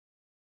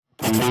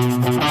What's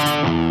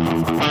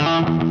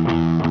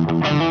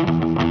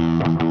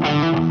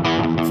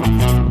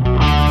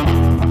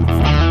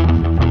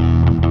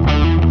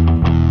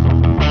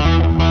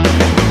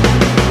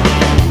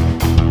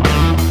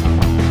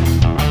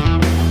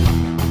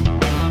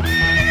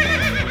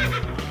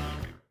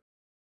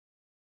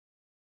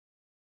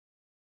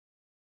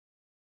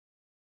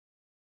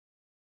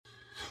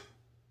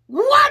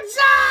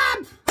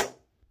up,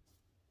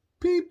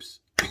 peeps?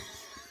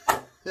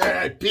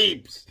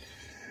 Peeps,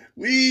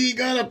 we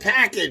got a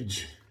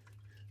package.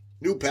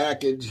 New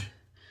package.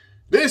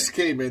 This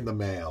came in the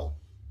mail.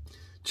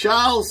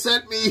 Charles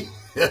sent me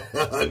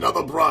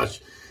another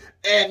brush.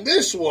 And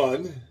this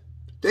one,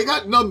 they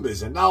got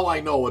numbers, and now I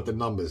know what the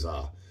numbers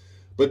are.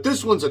 But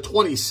this one's a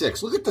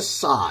 26. Look at the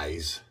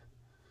size.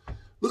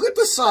 Look at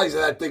the size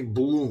of that thing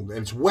bloom. And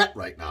it's wet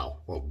right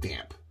now. Well,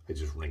 damp. I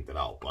just wringed it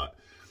out, but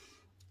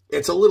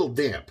it's a little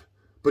damp.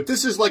 But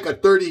this is like a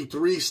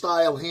 33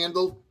 style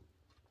handle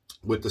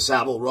with the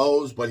Savile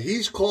Rose. But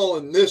he's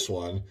calling this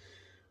one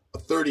a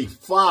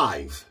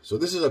 35. So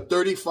this is a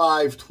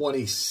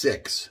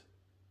 35-26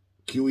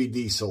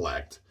 QED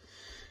Select.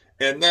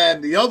 And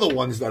then the other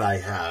ones that I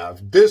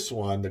have, this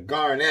one, the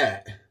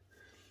Garnet,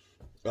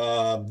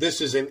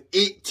 this is an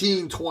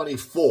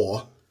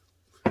 18-24.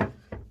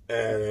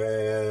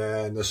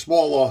 And the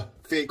smaller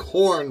fake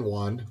horn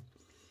one,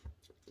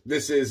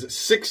 this is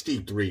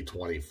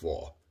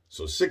 63-24.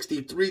 So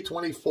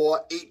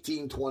 63-24,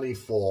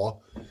 18-24.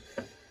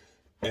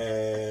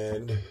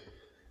 And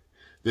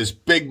this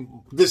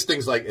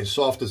thing's like as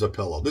soft as a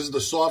pillow. This is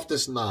the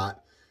softest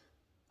knot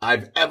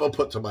I've ever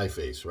put to my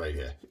face right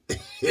here.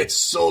 It's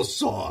so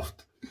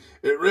soft.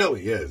 It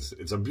really is.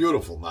 It's a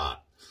beautiful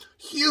knot.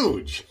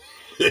 Huge.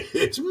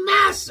 It's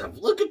massive.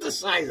 Look at the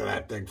size of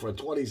that thing for a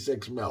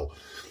 26 mil.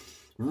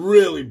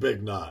 Really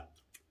big knot.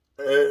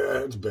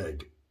 It's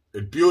big.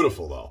 It's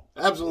beautiful, though.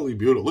 Absolutely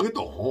beautiful. Look at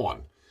the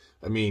horn.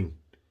 I mean,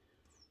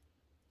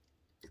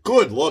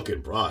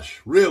 good-looking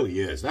brush. Really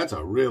is. That's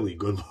a really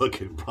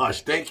good-looking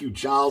brush. Thank you,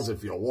 Charles,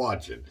 if you're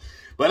watching.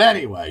 But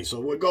anyway, so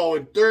we're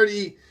going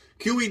 30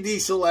 QED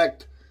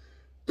Select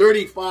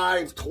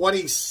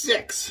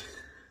 35-26.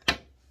 I'll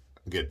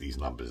get these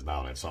numbers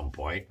down at some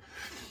point.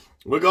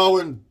 We're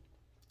going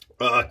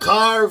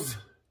Karve.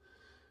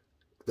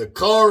 The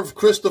Karve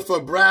Christopher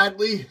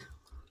Bradley.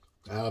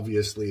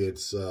 Obviously,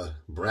 it's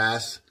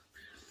brass.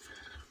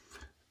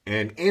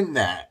 And in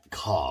that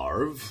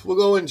Karve, we're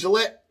going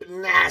Gillette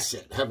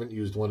Nacet. Haven't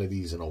used one of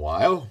these in a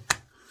while.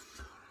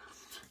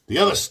 The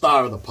other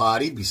star of the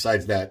party,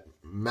 besides that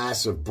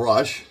massive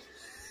brush,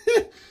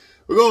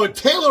 we're going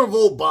Taylor of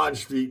Old Bond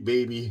Street,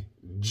 baby.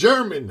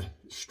 Jermyn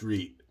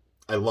Street.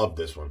 I love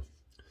this one.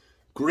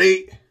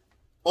 Great.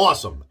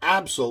 Awesome.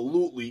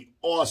 Absolutely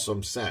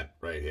awesome scent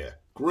right here.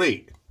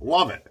 Great.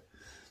 Love it.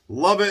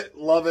 Love it.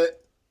 Love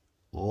it.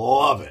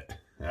 Love it.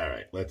 All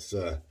right.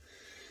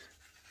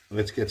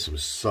 Let's get some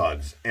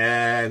suds.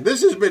 And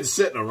this has been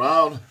sitting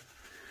around.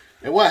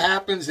 And what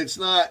happens, it's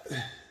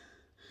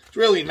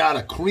really not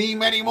a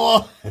cream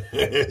anymore.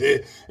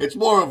 It's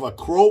more of a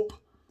crope.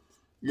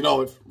 You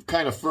know, it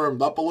kind of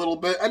firmed up a little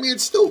bit. I mean,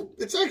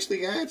 it's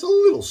actually a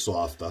little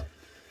softer.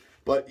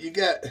 But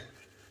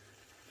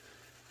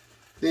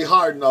they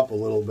harden up a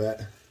little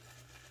bit.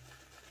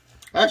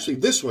 Actually,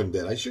 this one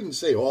did. I shouldn't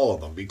say all of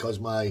them because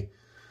I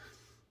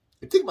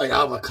think my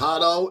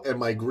avocado and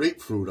my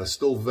grapefruit are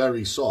still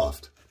very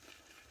soft.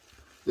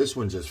 This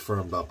one just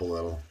firmed up a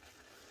little.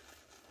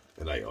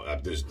 And I'm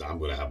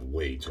going to have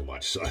way too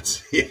much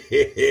suds.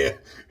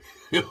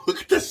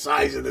 Look at the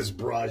size of this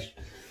brush.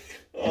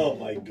 Oh,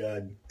 my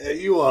God. Hey,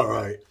 you all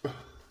right?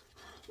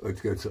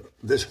 Let's get some.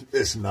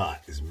 This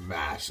knot is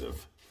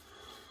massive.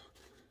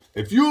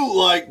 If you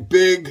like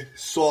big,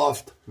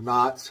 soft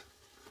knots,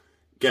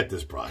 get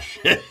this brush.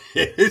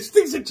 This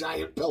thing's a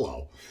giant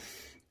pillow.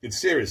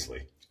 It's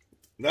seriously.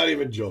 Not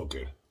even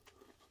joking.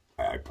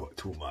 I put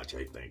too much,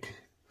 I think.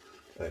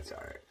 That's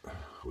all right.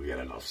 We got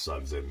enough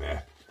suds in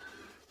there.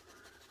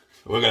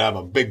 We're going to have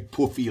a big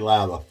poofy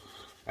lather.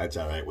 That's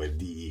all right. We're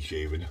DE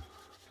shaving.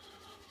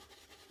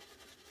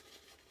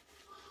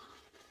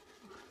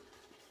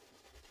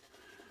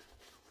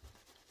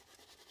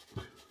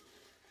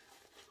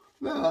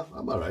 Nah,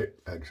 I'm all right,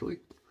 actually.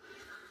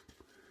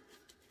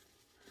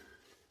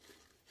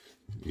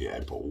 Yeah,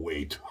 I put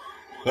way too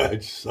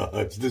much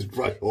suds. This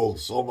brush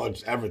holds so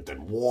much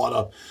everything.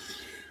 Water.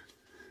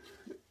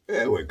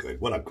 Yeah, we're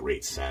good. What a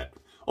great set.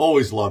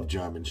 Always loved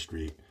Jermyn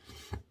Street.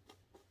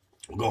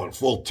 I'm going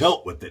full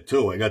tilt with it,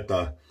 too. I got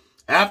the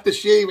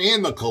aftershave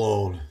and the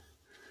cologne.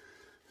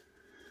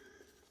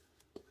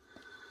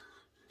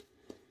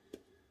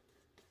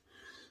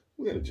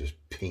 We're going to just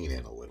paint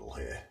in a little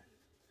here.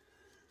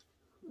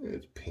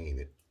 Let's paint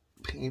it.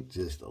 Paint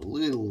just a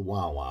little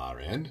wah-wah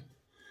in.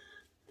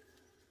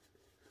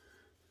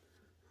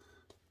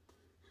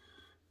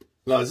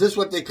 Now, is this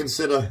what they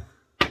consider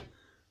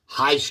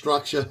high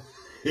structure?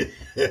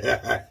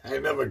 I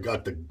never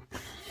got the...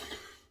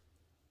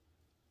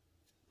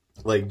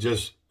 Like,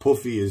 just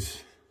puffy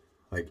is...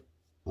 Like,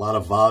 a lot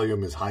of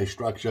volume is high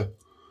structure.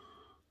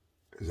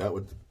 Is that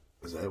what...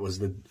 That was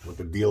what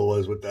the deal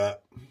was with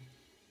that.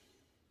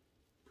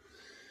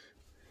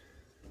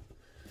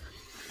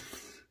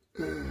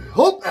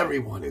 Hope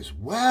everyone is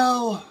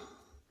well,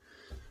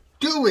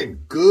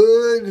 doing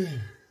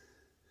good,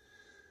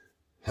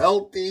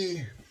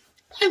 healthy.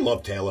 I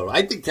love Taylor.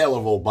 I think Taylor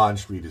of Old Bond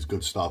Street is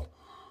good stuff.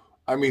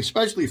 I mean,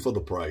 especially for the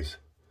price.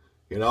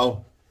 You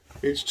know,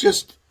 it's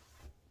just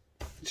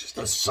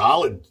a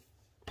solid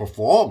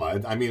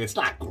performer. I mean, it's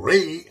not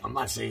great. I'm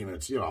not saying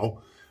it's, you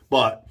know,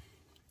 but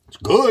it's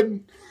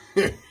good.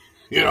 You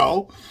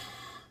know.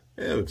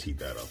 Yeah, let's heat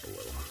that up a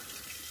little.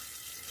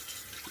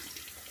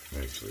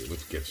 Actually,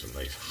 let's get some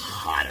nice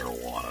hotter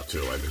water,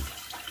 too.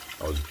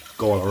 I was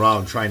going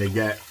around trying to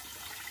get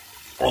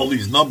all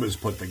these numbers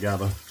put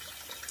together.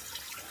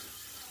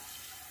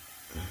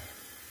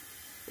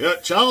 Yeah,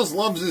 Charles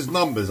loves his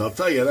numbers, I'll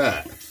tell you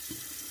that.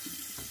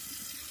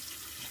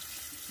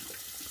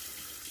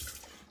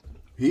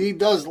 He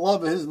does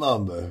love his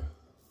number.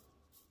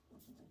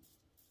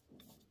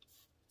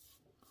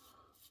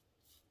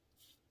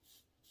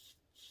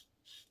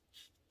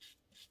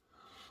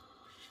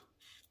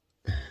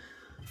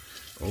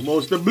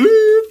 Almost a bleep.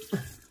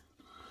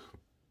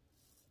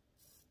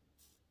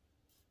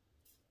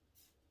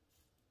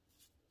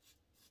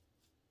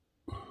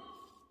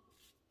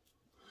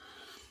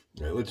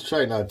 All right, let's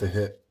try not to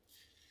hit.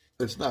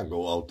 Let's not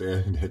go out there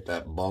and hit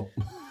that bump.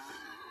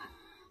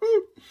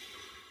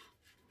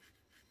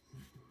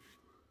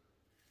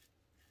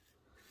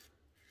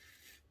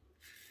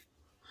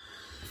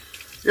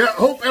 Yeah,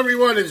 hope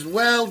everyone is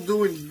well,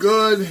 doing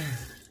good.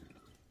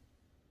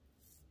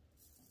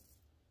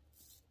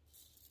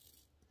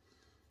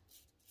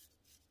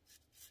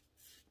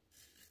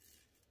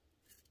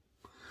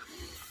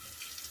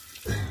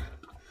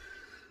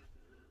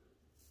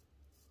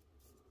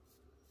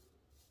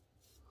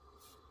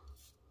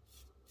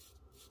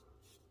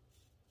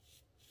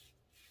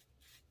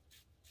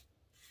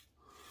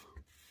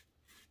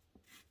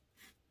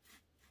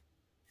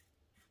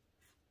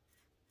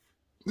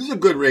 This is a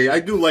good razor. I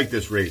do like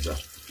this razor.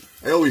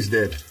 I always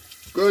did.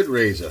 Good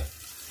razor.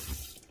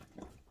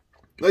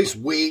 Nice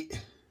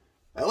weight.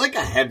 I like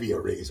a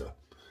heavier razor.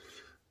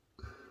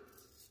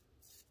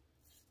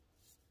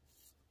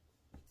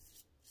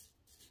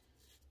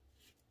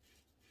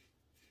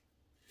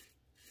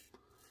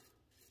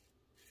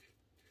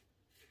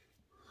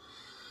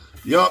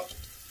 Yup.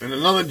 And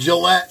another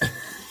Gillette.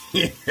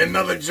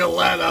 Another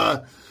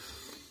Gillette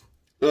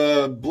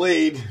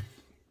blade.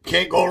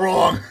 Can't go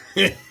wrong.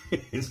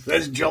 It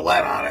says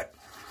Gillette on it.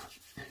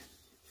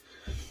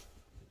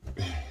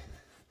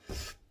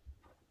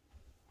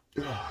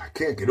 Oh, I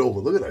can't get over.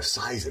 Look at the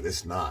size of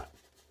this knot.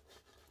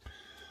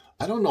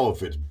 I don't know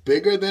if it's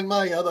bigger than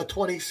my other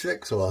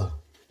 26 or...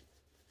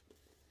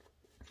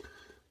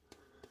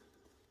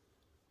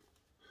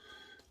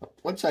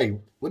 Let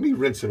me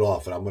rinse it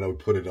off, and I'm going to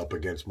put it up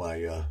against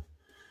my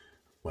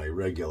my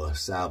regular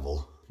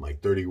Savile, my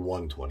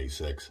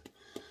 31-26.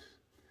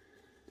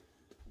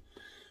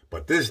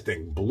 But this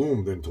thing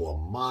bloomed into a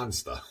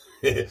monster.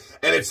 And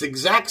it's the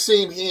exact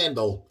same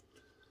handle.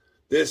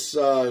 This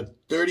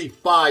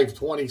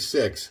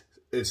 35-26.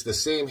 It's the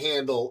same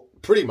handle,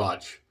 pretty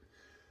much.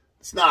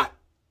 It's not...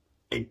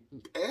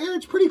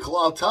 It's pretty cool,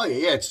 I'll tell you.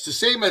 Yeah, it's the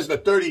same as the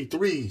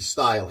 33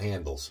 style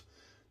handles.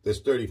 This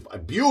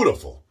 35.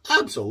 Beautiful.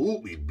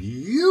 Absolutely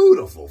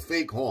beautiful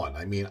fake horn.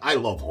 I mean, I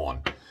love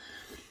horn.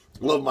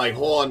 Love my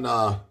horn...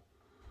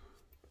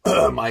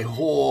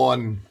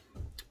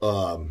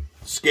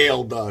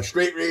 scaled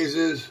straight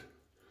razors.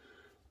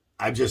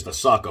 I'm just a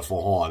sucker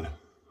for horn.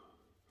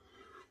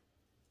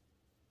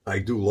 I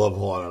do love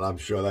horn, and I'm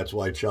sure that's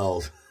why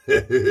Charles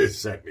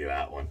sent me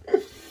that one.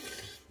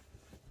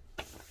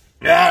 All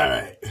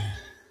right.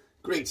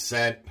 Great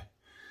scent.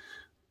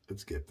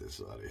 Let's get this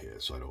out of here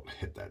so I don't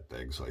hit that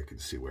thing so I can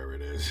see where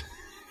it is.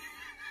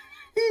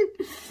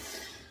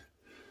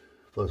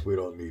 Plus, we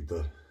don't need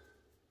to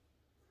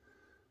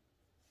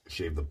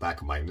shave the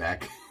back of my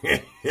neck. All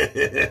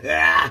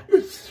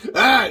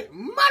right,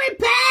 money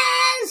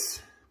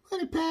pass.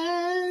 Money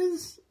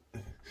pass.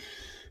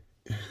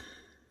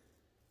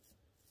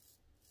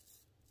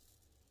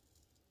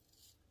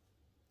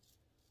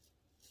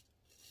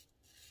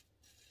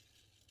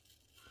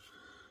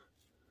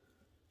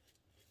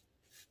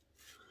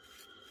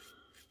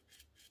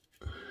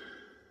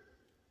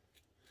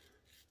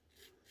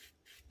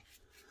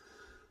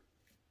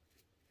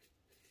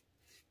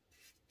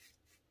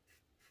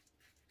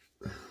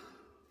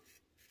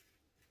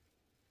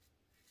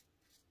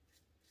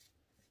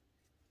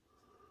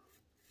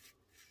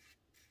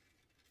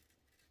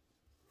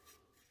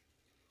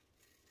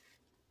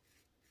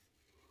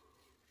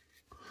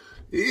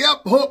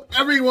 Yep, hope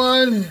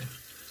everyone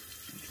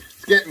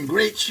is getting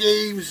great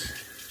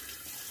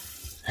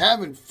shaves,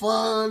 having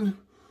fun.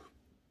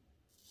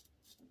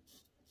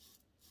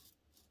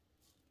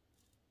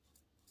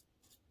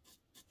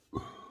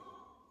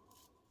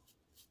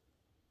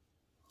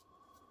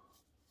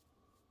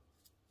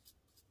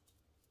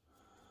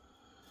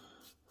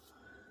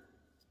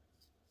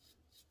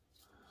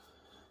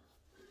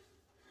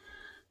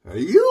 Are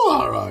you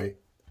all right?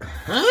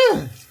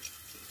 Huh?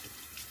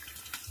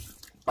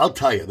 I'll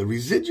tell you, the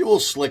residual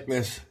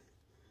slickness,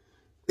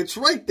 it's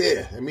right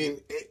there. I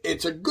mean,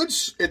 it's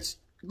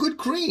good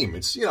cream.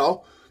 It's, you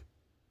know,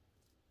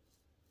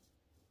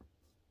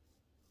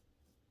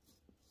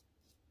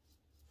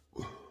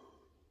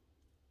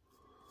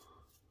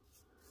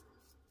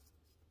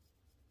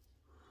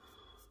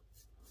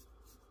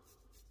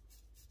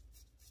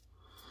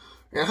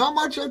 and how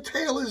much are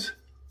Taylor's?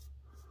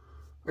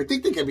 I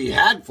think they can be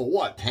had for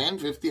what, 10,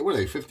 15, what are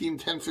they, 15,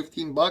 10,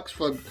 15 bucks?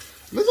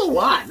 There's a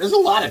lot. There's a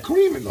lot of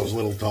cream in those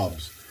little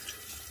tubs.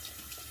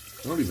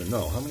 I don't even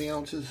know. How many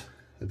ounces?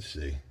 Let's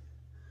see.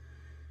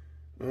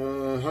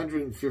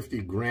 150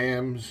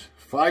 grams,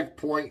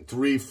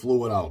 5.3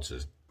 fluid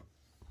ounces.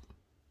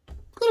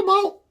 Good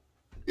amount.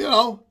 You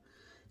know,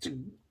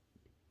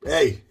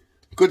 hey,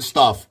 good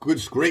stuff.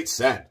 Great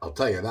scent, I'll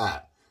tell you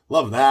that.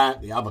 Love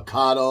that. The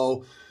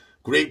avocado,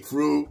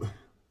 grapefruit,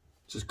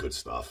 just good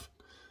stuff.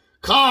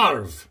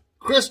 Karve,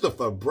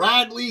 Christopher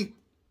Bradley.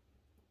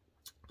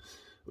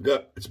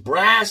 It's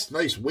brass,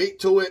 nice weight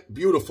to it.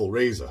 Beautiful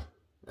razor.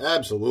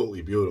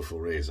 Absolutely beautiful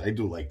razor. I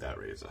do like that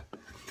razor.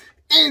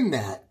 In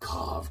that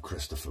Karve,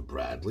 Christopher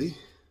Bradley,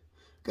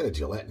 got a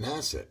Gillette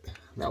Nacet.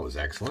 That was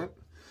excellent.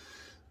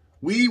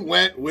 We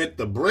went with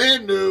the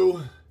brand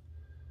new,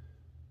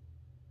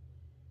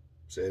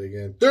 say it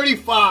again,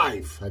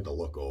 35. I had to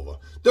look over.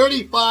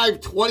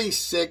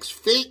 3526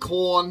 fake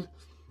horn.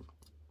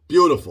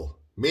 Beautiful.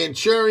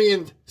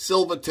 Manchurian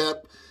silver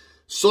tip,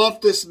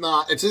 softest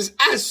knot. It's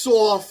as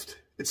soft.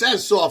 It's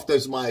as soft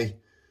as my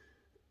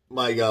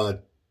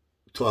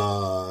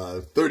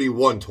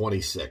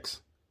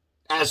 3126.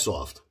 As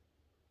soft.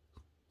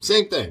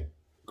 Same thing.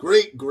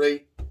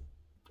 Great,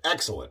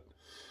 excellent.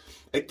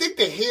 I think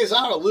the hairs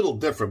are a little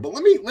different, but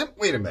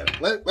wait a minute.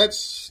 Let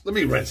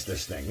me rinse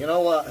this thing. You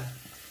know what?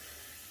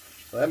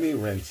 Let me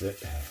rinse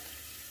it.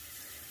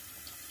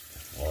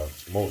 Or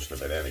most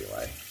of it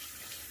anyway.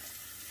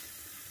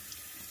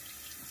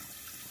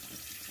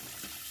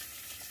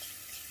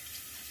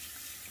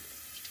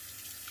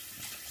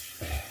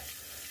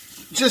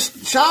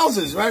 Charles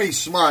is very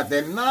smart.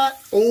 They're not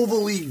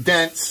overly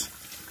dense.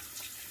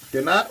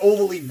 They're not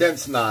overly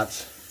dense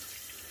knots.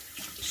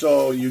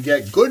 So you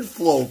get good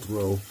flow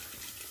through.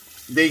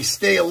 They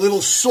stay a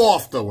little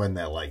softer when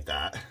they're like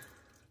that.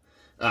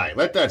 All right,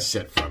 let that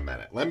sit for a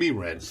minute. Let me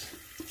rinse.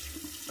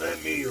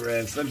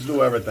 Let's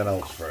do everything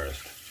else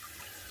first.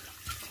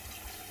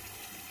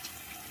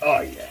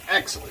 Oh, yeah.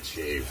 Excellent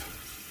shave.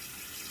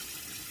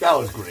 That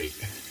was great.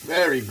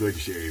 Very good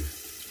shave.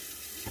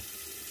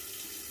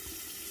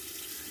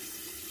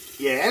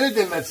 Yeah,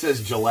 anything that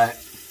says Gillette,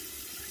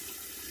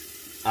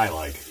 I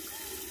like.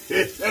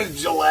 It says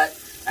Gillette,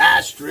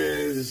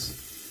 Astras.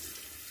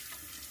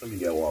 Let me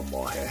get one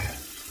more here.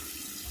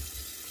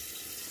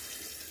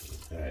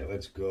 All right,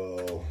 let's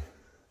go.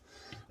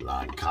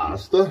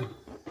 Lancaster.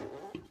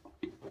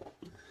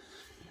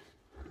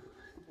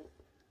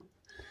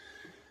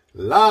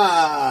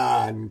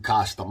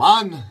 Lancaster,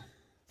 man.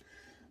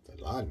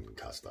 The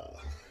Lancaster. All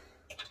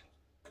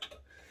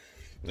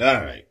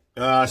right.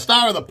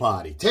 Star of the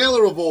party.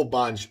 Taylor of Old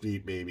Bond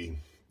Street, baby.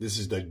 This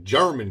is the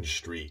Jermyn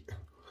Street.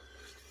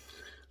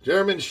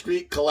 Jermyn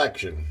Street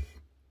collection.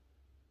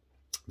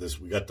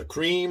 We got the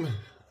cream.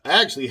 I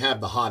actually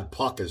have the hard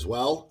puck as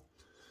well.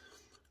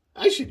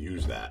 I should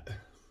use that.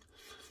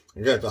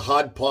 I got the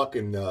hard puck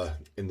in the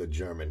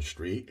Jermyn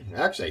Street.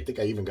 Actually, I think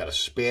I even got a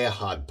spare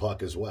hard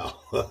puck as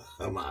well.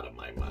 I'm out of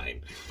my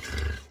mind.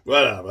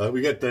 Whatever.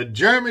 We got the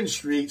Jermyn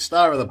Street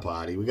Star of the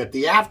party. We got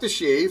the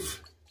aftershave.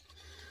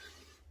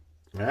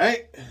 All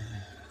right.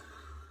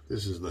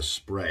 This is the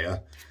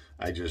sprayer.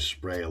 I just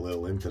spray a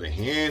little into the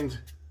hand.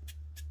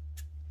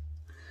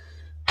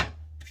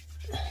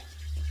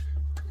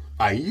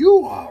 Are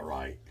you all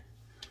right?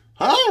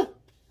 Huh?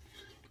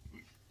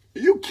 Are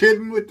you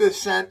kidding with this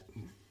scent?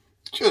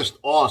 Just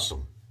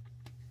awesome.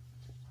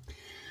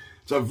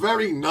 It's a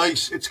very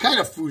nice, it's kind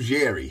of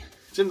fougere.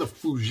 It's in the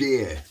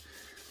fougere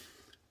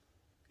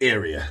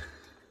area.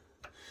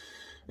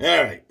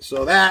 All right,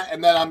 so that,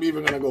 and then I'm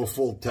even going to go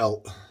full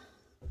tilt.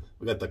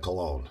 We got the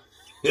cologne.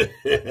 All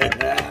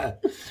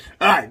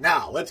right,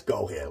 now let's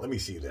go here. Let me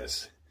see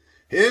this.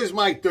 Here's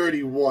my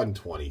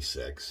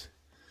 3126.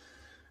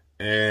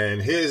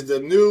 And here's the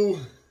new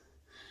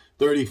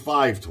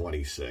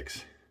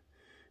 3526.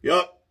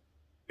 Yup.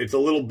 It's a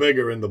little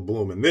bigger in the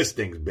bloom, and this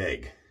thing's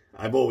big.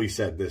 I've always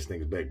said this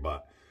thing's big,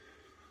 but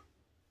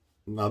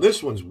now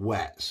this one's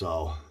wet,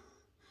 so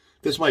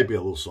this might be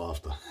a little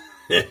softer.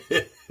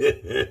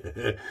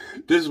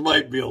 This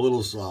might be a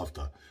little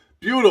softer.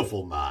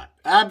 Beautiful knot.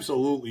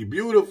 Absolutely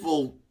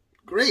beautiful.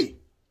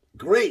 Great.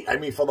 Great. I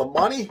mean, for the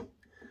money,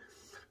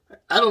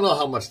 I don't know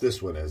how much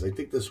this one is. I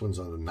think this one's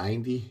on the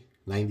 90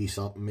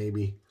 something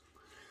maybe.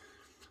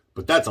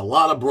 But that's a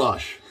lot of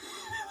brush.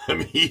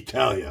 Let me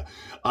tell you.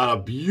 On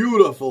a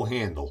beautiful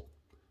handle.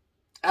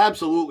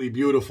 Absolutely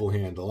beautiful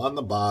handle. On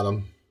the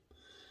bottom,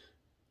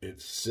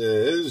 it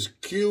says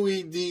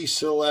QED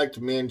Select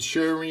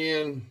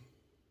Manchurian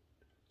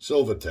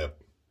Silver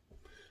Tip.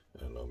 I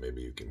don't know,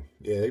 maybe you can,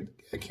 yeah,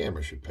 The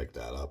camera should pick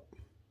that up.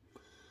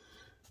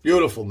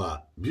 Beautiful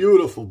nut.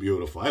 Beautiful,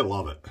 beautiful. I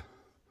love it.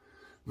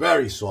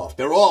 Very soft.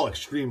 They're all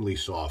extremely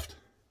soft.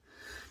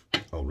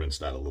 I'll rinse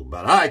that a little bit.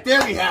 All right,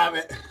 there we have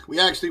it. We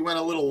actually went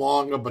a little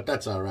longer, but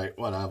that's all right.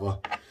 Whatever.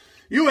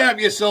 You have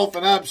yourself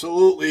an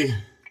absolutely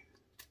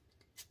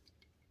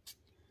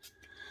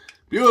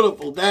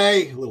beautiful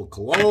day. A little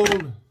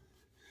cologne.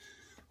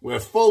 We're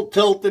full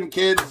tilting,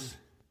 kids.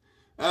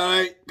 All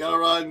right, gotta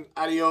run.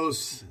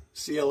 Adios.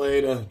 See you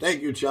later.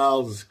 Thank you,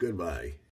 Charles. Goodbye.